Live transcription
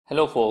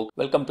Hello folks,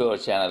 welcome to our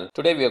channel.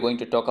 Today we are going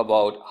to talk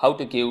about how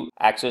to give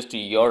access to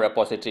your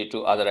repository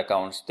to other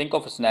accounts. Think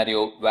of a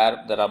scenario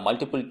where there are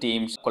multiple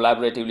teams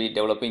collaboratively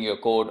developing your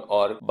code,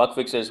 or bug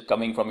fixes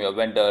coming from your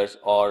vendors,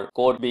 or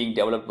code being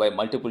developed by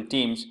multiple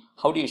teams.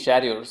 How do you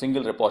share your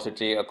single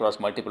repository across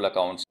multiple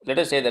accounts? Let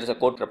us say there is a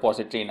code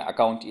repository in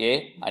account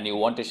A and you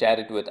want to share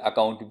it with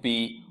account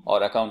B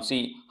or account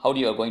C. How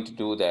you are going to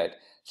do that?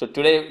 So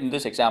today in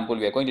this example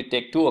we are going to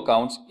take two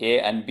accounts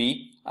A and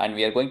B, and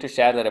we are going to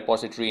share the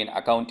repository in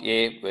account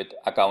A with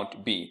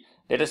account B.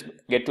 Let us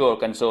get to our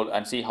console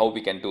and see how we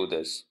can do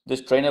this.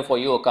 This trainer for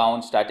you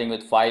account starting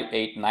with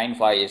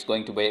 5895 is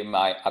going to be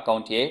my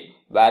account A,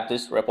 where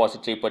this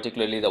repository,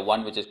 particularly the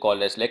one which is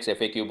called as Lex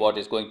FAQ bot,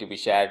 is going to be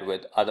shared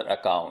with other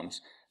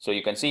accounts. So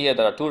you can see here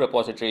there are two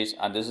repositories,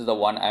 and this is the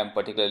one I am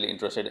particularly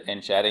interested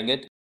in sharing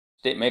it.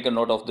 Make a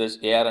note of this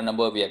ARN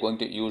number. We are going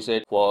to use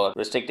it for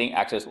restricting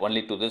access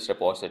only to this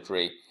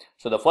repository.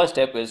 So the first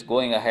step is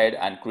going ahead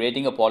and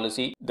creating a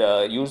policy.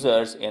 The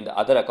users in the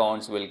other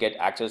accounts will get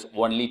access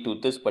only to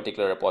this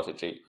particular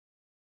repository.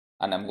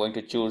 And I'm going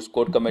to choose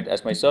CodeCommit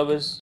as my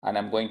service, and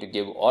I'm going to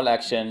give all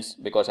actions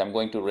because I'm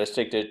going to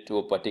restrict it to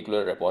a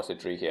particular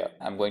repository here.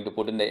 I'm going to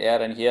put in the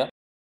ARN here.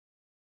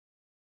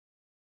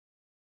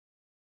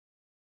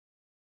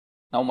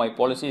 Now my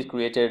policy is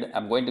created.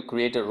 I'm going to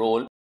create a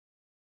role,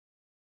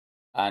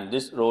 and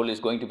this role is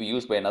going to be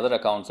used by another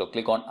account. So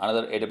click on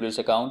another AWS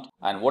account.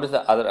 And what is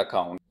the other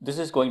account? This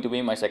is going to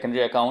be my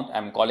secondary account.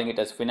 I'm calling it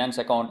as finance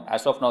account.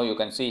 As of now, you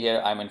can see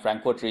here I'm in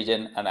Frankfurt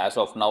region, and as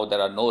of now there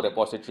are no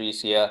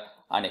repositories here.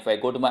 And if I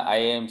go to my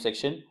IAM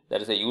section, there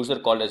is a user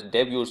called as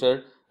dev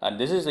user, and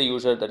this is the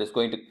user that is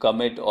going to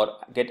commit or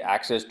get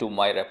access to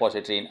my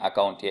repository in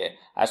account here.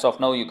 As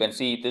of now, you can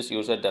see this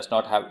user does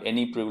not have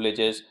any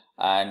privileges,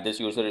 and this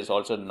user is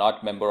also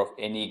not member of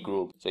any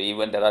group. So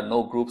even there are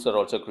no groups are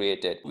also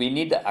created. We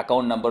need the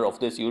account number of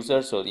this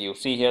user. So you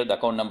see here the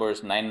account number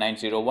is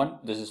 9901.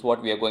 This is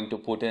what we are going to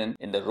put in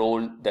the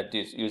role that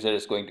this user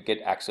is going to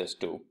get access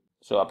to.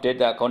 So update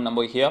the account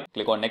number here,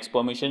 click on next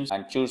permissions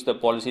and choose the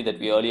policy that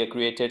we earlier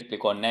created.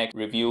 Click on next,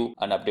 review,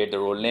 and update the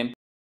role name.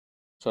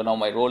 So now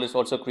my role is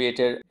also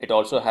created. It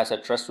also has a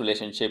trust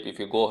relationship. If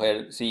you go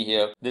ahead, see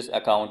here, this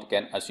account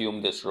can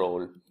assume this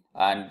role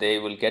and they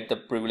will get the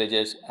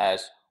privileges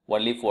as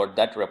only for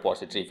that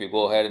repository. If you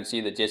go ahead and see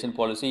the JSON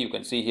policy, you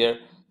can see here,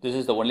 this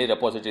is the only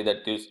repository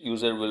that this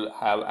user will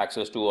have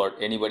access to, or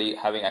anybody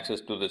having access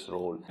to this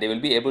role. They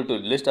will be able to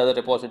list other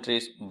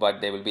repositories,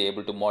 but they will be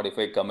able to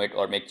modify, commit,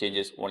 or make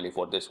changes only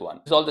for this one.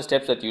 These are all the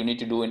steps that you need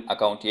to do in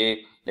account A.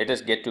 Let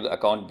us get to the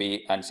account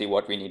B and see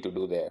what we need to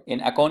do there.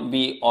 In account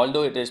B,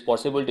 although it is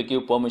possible to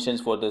give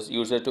permissions for this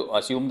user to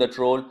assume that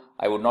role,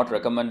 I would not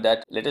recommend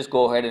that. Let us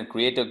go ahead and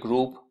create a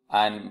group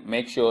and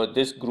make sure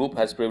this group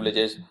has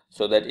privileges,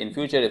 so that in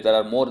future if there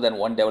are more than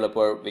one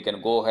developer, we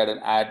can go ahead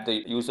and add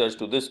the users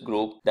to this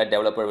group. That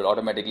developer will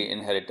automatically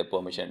inherit the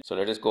permission. So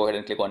let us go ahead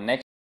and click on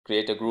next,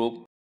 create a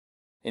group.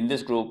 In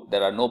this group,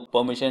 there are no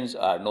permissions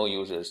or no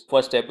users.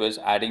 First step is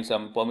adding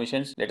some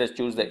permissions. Let us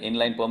choose the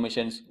inline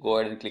permissions. Go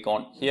ahead and click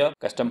on here,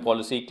 custom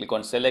policy, click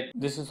on select.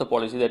 This is the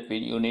policy that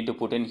you need to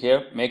put in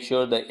here. Make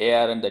sure the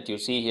ARN that you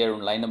see here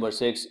on line number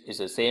 6 is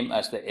the same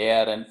as the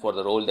ARN for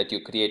the role that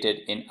you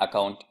created in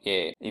account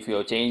A. If you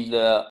have changed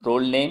the role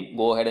name,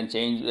 go ahead and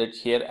change it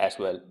here as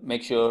well.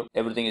 Make sure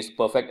everything is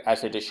perfect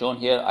as it is shown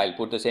here. I'll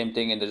put the same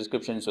thing in the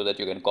description so that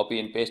you can copy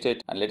and paste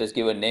it. And let us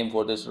give a name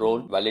for this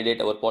role,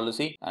 validate our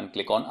policy, and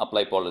click on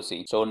apply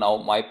policy. So now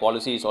my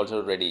policy is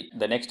also ready.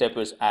 The next step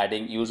is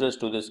adding users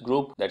to this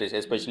group, that is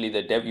especially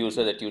the dev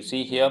user that you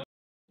see here.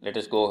 Let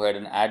us go ahead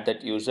and add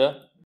that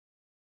user.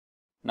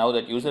 Now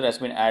that user has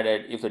been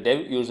added, if the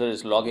dev user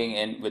is logging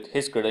in with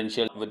his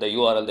credential with the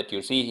URL that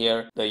you see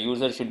here, the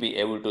user should be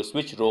able to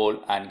switch role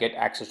and get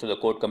access to the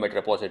CodeCommit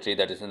repository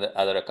that is in the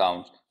other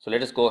accounts. So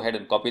let us go ahead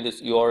and copy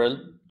this URL,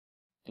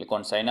 click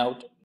on sign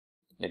out.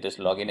 Let us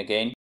log in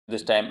again,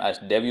 this time as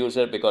dev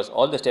user, because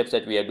all the steps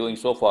that we are doing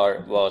so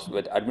far was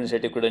with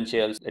administrative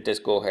credentials. Let us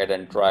go ahead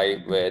and try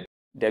with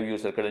dev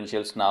user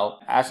credentials now.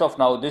 As of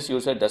now, this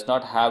user does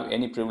not have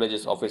any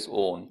privileges of his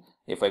own.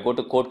 If I go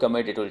to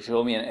CodeCommit, it will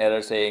show me an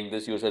error saying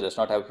this user does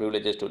not have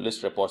privileges to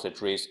list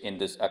repositories in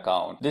this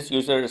account. This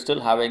user is still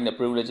having the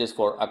privileges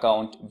for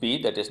account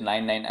B, that is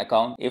 99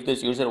 account. If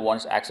this user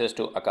wants access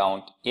to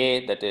account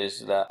A, that is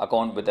the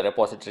account with the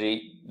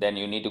repository, then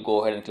you need to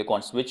go ahead and click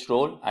on switch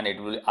role, and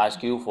it will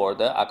ask you for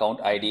the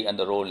account ID and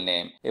the role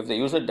name. If the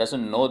user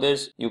doesn't know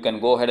this, you can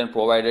go ahead and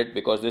provide it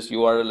because this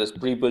URL is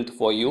pre-built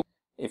for you.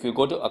 If you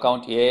go to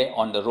account A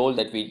on the role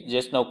that we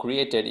just now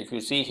created, if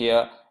you see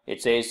here, it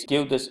says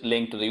give this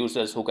link to the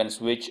users who can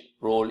switch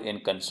role in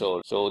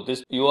console. So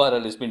this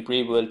URL has been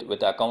pre-built with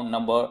the account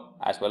number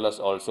as well as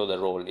also the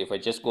role. If I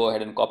just go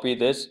ahead and copy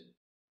this,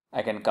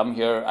 I can come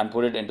here and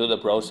put it into the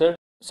browser.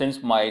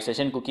 Since my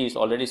session cookie is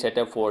already set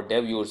up for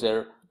dev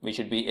user, we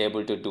should be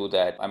able to do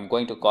that. I'm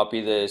going to copy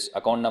this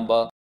account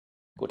number,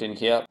 put in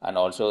here, and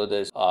also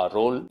this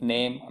role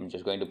name. I'm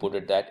just going to put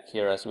it that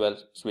here as well,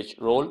 switch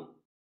role.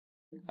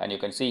 And you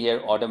can see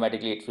here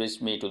automatically it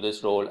switched me to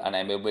this role and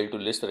I'm able to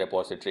list the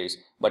repositories.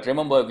 But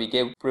remember, we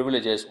gave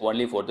privileges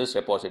only for this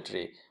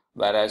repository,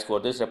 whereas for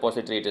this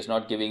repository it is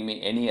not giving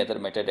me any other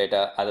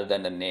metadata other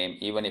than the name.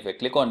 Even if I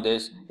click on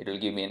this, it will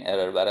give me an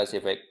error, whereas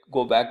if I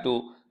go back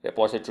to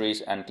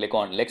repositories and click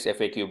on Lex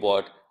FAQ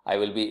bot, I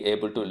will be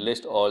able to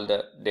list all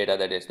the data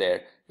that is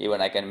there.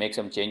 Even I can make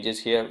some changes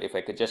here. If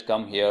I could just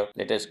come here,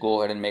 let us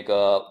go ahead and make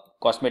a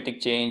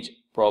cosmetic change,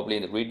 probably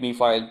in the readme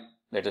file.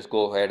 Let us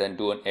go ahead and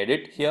do an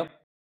edit here.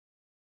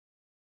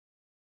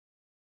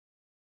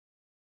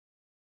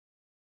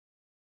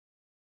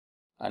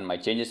 And my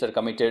changes are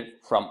committed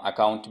from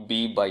account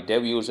B by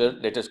dev user.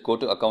 Let us go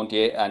to account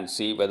A and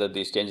see whether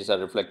these changes are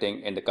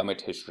reflecting in the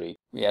commit history.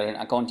 We are in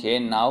account A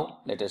now.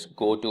 Let us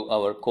go to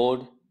our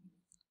code.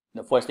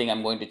 The first thing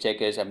I'm going to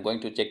check is I'm going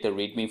to check the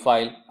readme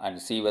file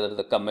and see whether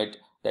the commit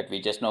that we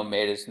just now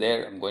made is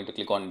there. I'm going to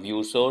click on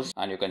view source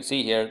and you can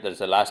see here there's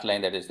the last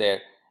line that is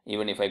there.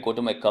 Even if I go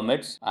to my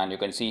commits, and you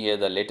can see here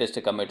the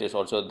latest commit is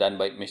also done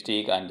by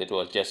mistake and it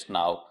was just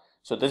now.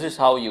 So this is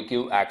how you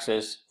give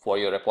access for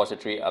your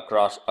repository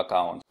across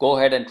accounts. Go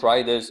ahead and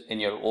try this in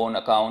your own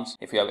accounts.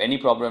 If you have any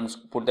problems,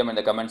 put them in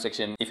the comment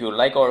section. If you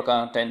like our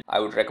content, I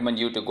would recommend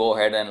you to go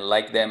ahead and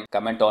like them,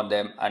 comment on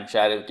them and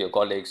share it with your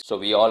colleagues so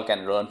we all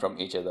can learn from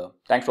each other.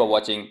 Thanks for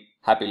watching.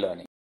 Happy learning.